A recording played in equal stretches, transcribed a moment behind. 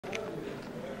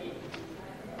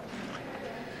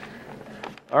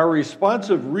Our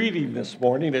responsive reading this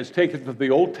morning is taken from the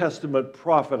Old Testament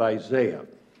prophet Isaiah.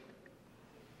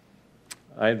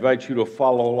 I invite you to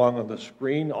follow along on the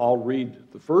screen. I'll read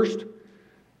the first.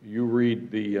 You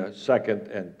read the second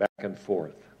and back and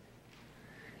forth.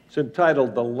 It's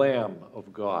entitled, "The Lamb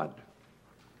of God."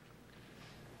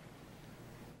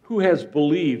 Who has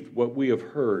believed what we have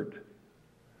heard?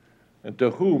 And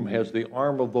to whom has the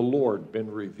arm of the Lord been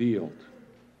revealed?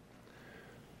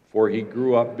 For he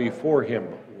grew up before him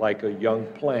like a young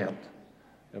plant,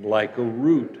 and like a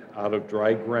root out of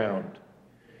dry ground.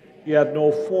 He had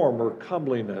no form or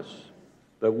comeliness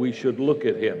that we should look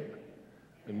at him,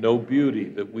 and no beauty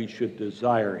that we should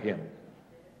desire him.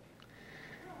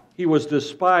 He was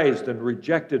despised and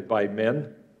rejected by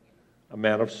men, a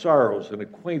man of sorrows and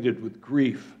acquainted with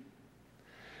grief.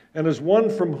 And as one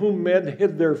from whom men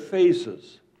hid their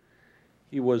faces,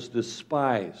 he was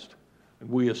despised,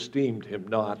 and we esteemed him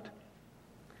not.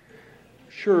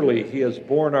 Surely he has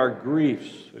borne our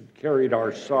griefs and carried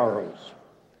our sorrows.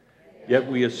 Yet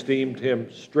we esteemed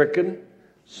him stricken,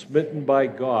 smitten by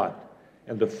God,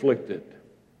 and afflicted.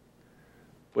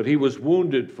 But he was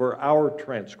wounded for our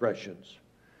transgressions.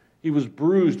 He was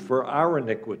bruised for our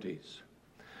iniquities.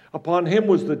 Upon him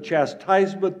was the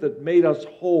chastisement that made us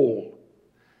whole.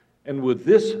 And with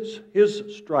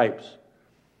his stripes,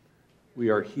 we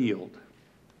are healed.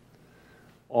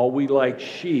 All we like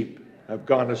sheep have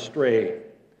gone astray.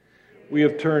 We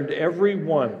have turned every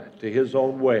one to his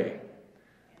own way,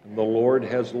 and the Lord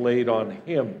has laid on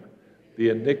him the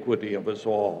iniquity of us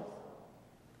all.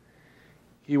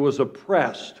 He was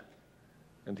oppressed,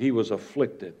 and he was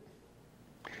afflicted.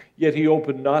 Yet he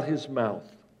opened not his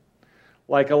mouth.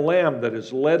 Like a lamb that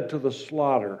is led to the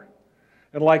slaughter,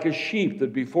 and like a sheep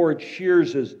that before its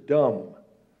shears is dumb,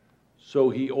 so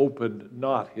he opened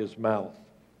not his mouth.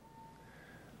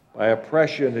 By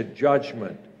oppression and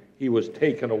judgment he was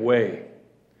taken away.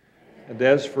 And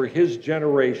as for his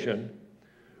generation,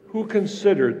 who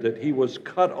considered that he was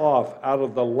cut off out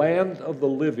of the land of the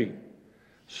living,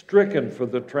 stricken for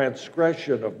the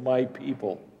transgression of my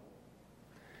people?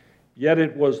 Yet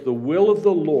it was the will of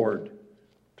the Lord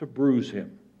to bruise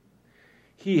him.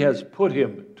 He has put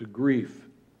him to grief.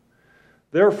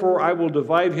 Therefore I will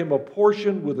divide him a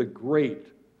portion with the great,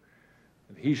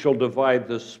 and he shall divide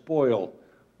the spoil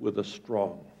with the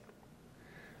strong.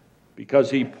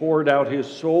 Because he poured out his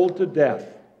soul to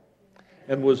death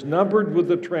and was numbered with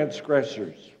the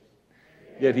transgressors,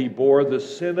 yet he bore the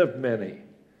sin of many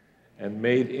and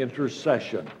made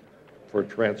intercession for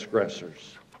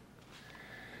transgressors.